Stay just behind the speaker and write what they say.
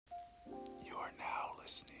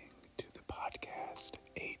listening to the podcast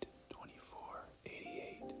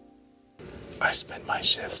 82488. I spend my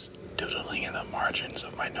shifts doodling in the margins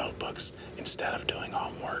of my notebooks instead of doing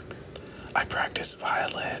homework. I practice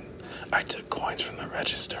violin. I took coins from the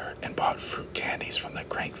register and bought fruit candies from the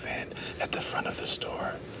crank van at the front of the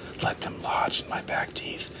store, let them lodge in my back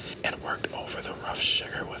teeth, and worked over the rough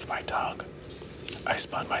sugar with my tongue. I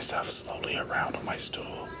spun myself slowly around on my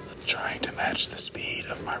stool, trying to match the speed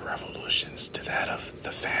of my revolutions to that of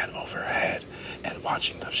the fan overhead and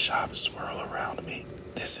watching the shop swirl around me.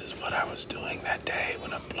 This is what I was doing that day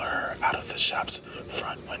when a blur out of the shop's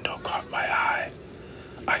front window caught my eye.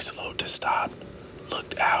 I slowed to stop,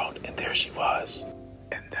 looked out, and there she was.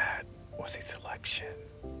 And that was a selection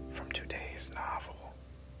from today's novel,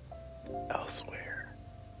 Elsewhere,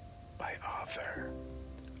 by author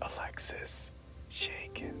Alexis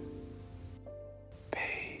Shakin.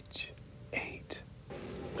 Page 8.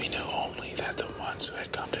 We knew only that the ones who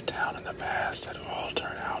had come to town in the past had all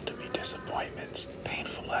turned out to be disappointments,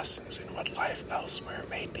 painful lessons in what life elsewhere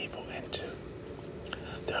made people into.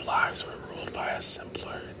 Their lives were ruled by a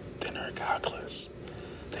simpler, thinner calculus.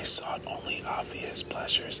 They sought only obvious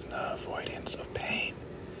pleasures in the avoidance of pain,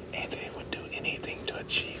 and they would do anything to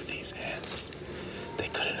achieve these ends. They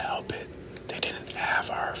couldn't help it. They didn't have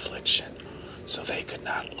our affliction, so they could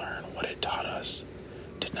not learn what it taught us,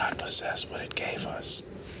 did not possess what it gave us.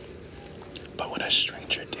 But when a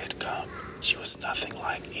stranger did come, she was nothing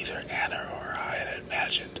like either Anna or I had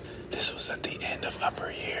imagined. This was at the end of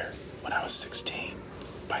upper year, when I was 16.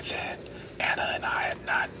 By then, Anna and I had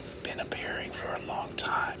not been appearing for a long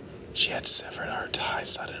time. She had severed our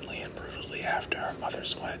ties suddenly and brutally after our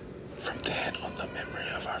mothers went. From then on, the memory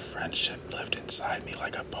of our friendship lived inside me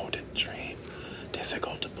like a potent dream,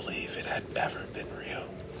 difficult to believe it had ever been real.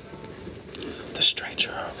 The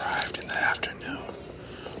stranger arrived in the afternoon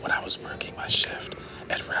when I was working my shift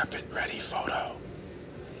at Rapid Ready Photo.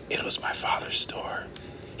 It was my father's store.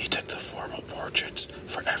 He took the formal portraits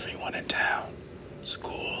for everyone in town.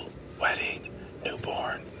 School, wedding,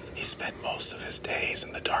 newborn. He spent most of his days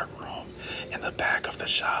in the dark room in the back of the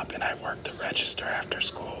shop, and I worked the register after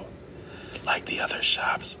school. Like the other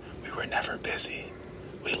shops, we were never busy.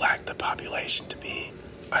 We lacked the population to be.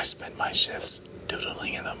 I spent my shifts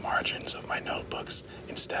doodling in the margins of my notebooks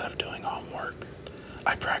instead of doing homework.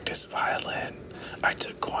 I practiced violin. I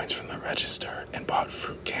took coins from the register and bought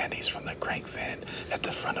fruit candies from the crank van at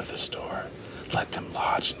the front of the store, let them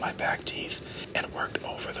lodge in my back teeth, and worked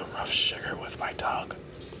over the rough sugar with my tongue.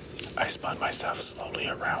 I spun myself slowly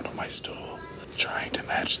around on my stool, trying to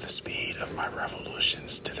match the speed of my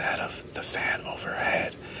revolutions to that of the fan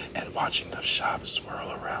overhead and watching the shop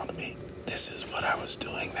swirl around me. This is what I was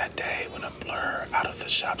doing that day when a blur out of the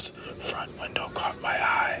shop's front window caught my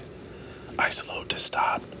eye. I slowed to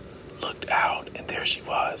stop, looked out, and there she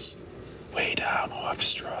was, way down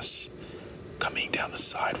Hofstrasse, coming down the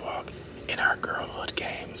sidewalk. In our girlhood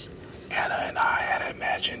games, Anna and I had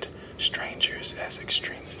imagined strangers as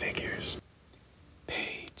extreme figures.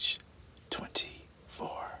 Page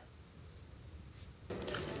 24.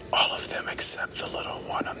 All of them except the little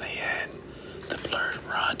one on the end, the blurred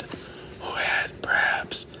runt, who had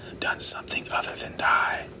perhaps done something other than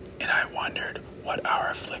die, and I wondered what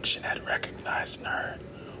our affliction had recognized in her,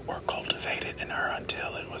 or cultivated in her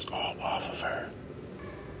until it was all off of her.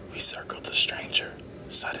 We circled the stranger.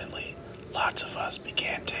 Suddenly, lots of us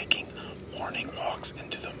began taking morning walks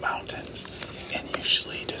into the mountains, and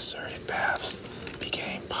usually deserted paths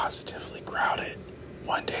became positively crowded.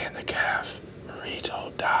 One day in the caf, Marie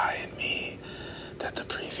told Di and me that the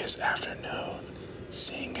previous afternoon,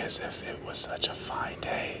 seeing as if it was such a fine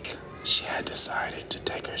day, she had decided to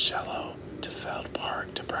take her cello to Feld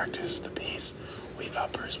Park to practice the piece we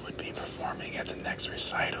uppers would be performing at the next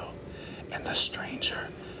recital, and the stranger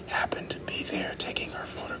happened to be there taking her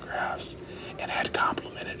photographs and had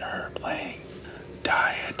complimented her playing.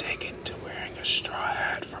 Di had taken to wearing a straw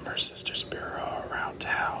hat from her sister's bureau around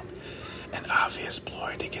town, an obvious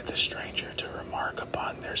ploy to get the stranger to remark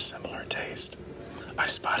upon their similar taste. I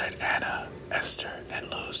spotted Anna, Esther, and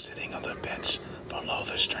Lou sitting on the bench below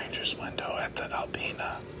the stranger's window at the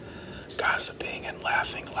Alpina, gossiping and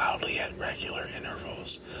laughing loudly at regular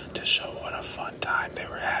intervals to show what a fun time they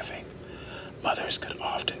were having. Mothers could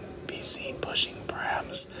often be seen pushing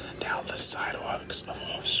prams down the sidewalks of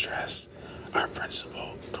Hofstrasse, our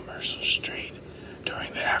principal commercial street,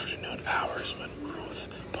 during the afternoon hours when Ruth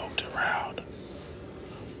poked around.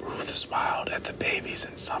 Ruth smiled at the babies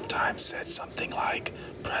and sometimes said something like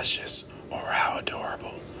 "precious" or "how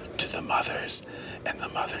adorable" to the mothers, and the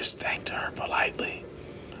mothers thanked her politely.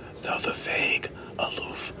 Though the vague,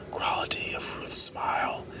 aloof quality of Ruth's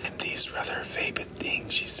smile and these rather vapid things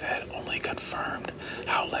she said only confirmed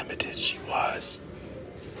how limited she was.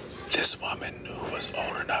 This woman, who was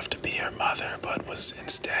old enough to be her mother but was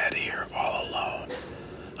instead here all alone.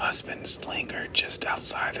 Husbands lingered just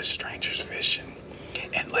outside the stranger's vision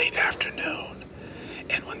in late afternoon,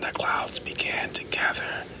 and when the clouds began to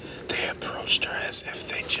gather, they approached her as if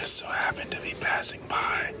they just so happened to be passing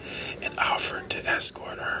by and offered to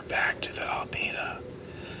escort her back to the Alpina.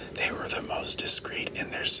 They were the most discreet in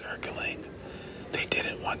their circling. They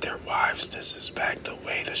didn't want their wives to suspect the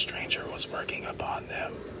way the stranger was working upon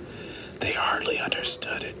them. They hardly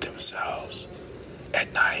understood it themselves.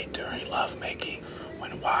 At night, during lovemaking,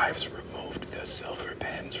 when wives removed the silver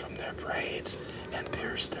pins from their braids and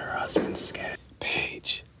pierced their husband's skin.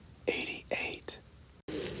 Page 88.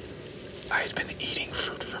 I had been eating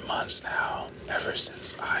fruit for months now, ever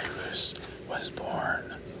since Iris was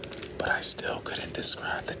born, but I still couldn't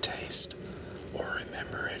describe the taste or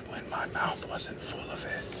remember it when my mouth wasn't full of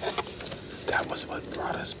it. That was what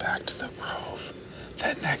brought us back to the grove,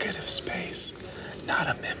 that negative space, not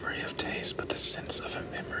a memory of taste, but the sense of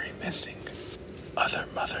a memory missing. Other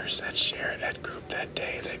mothers had shared at group that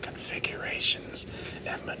day the configurations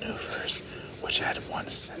and maneuvers which had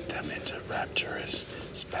once sent them into rapturous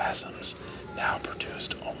spasms now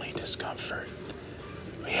produced only discomfort.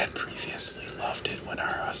 We had previously loved it when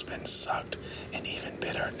our husbands sucked and even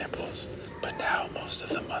bit our nipples, but now most of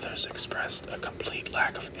the mothers expressed a complete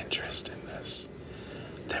lack of interest in this.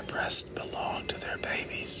 Their breasts belonged to their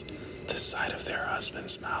babies. The sight of their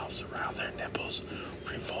husbands' mouths around their nipples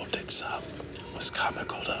revolted some, was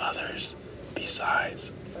comical to others.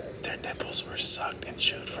 Besides, their nipples were sucked and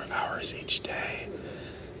chewed for hours each day.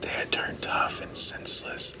 They had turned tough and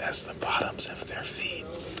senseless as the bottoms of their feet.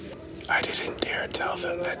 I didn't dare tell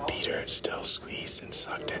them that Peter still squeezed and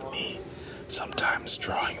sucked at me, sometimes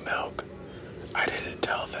drawing milk. I didn't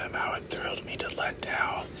tell them how it thrilled me to let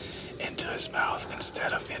down into his mouth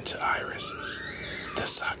instead of into Iris's. The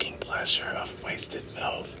sucking pleasure of wasted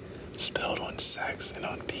milk spilled on sex and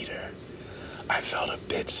on Peter. I felt a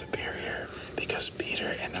bit superior because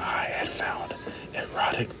Peter and I had found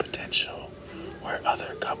erotic potential where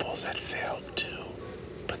other couples had failed too.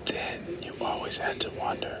 But then you always had to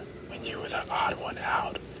wonder, when you were the odd one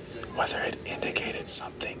out, whether it indicated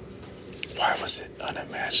something. Why was it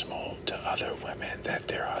unimaginable to other women that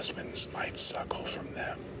their husbands might suckle from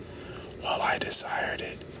them? While I desired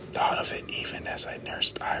it, thought of it even as I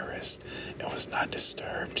nursed Iris, and was not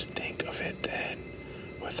disturbed to think of it then,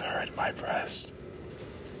 with her at my breast.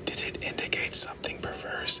 Did it indicate something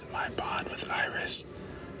perverse in my bond with Iris?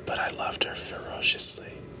 But I loved her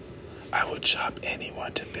ferociously. I would chop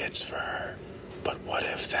anyone to bits for her, but what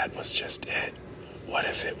if that was just it? What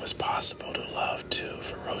if it was possible to love too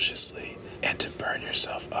ferociously and to burn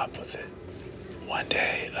yourself up with it? One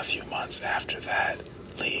day, a few months after that,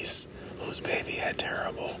 Lise, whose baby had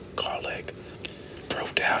terrible colic,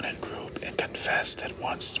 broke down in group and confessed that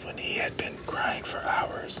once when he had been crying for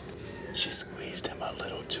hours, she squeezed him a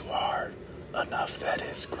little too hard, enough that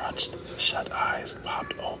his crunched shut eyes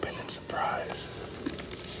popped open in surprise.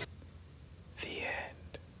 The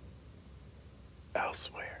end.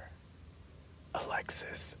 Elsewhere,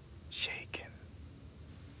 Alexis Shaken.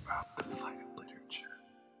 Throughout the flight of literature,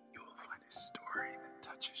 you will find a story that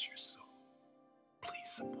touches your soul. Please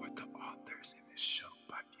support the authors in this show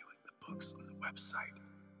by viewing the books on the website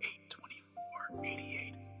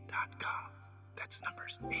 82488.com. That's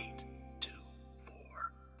numbers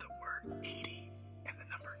 824, the word 80, and the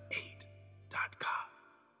number 8.com.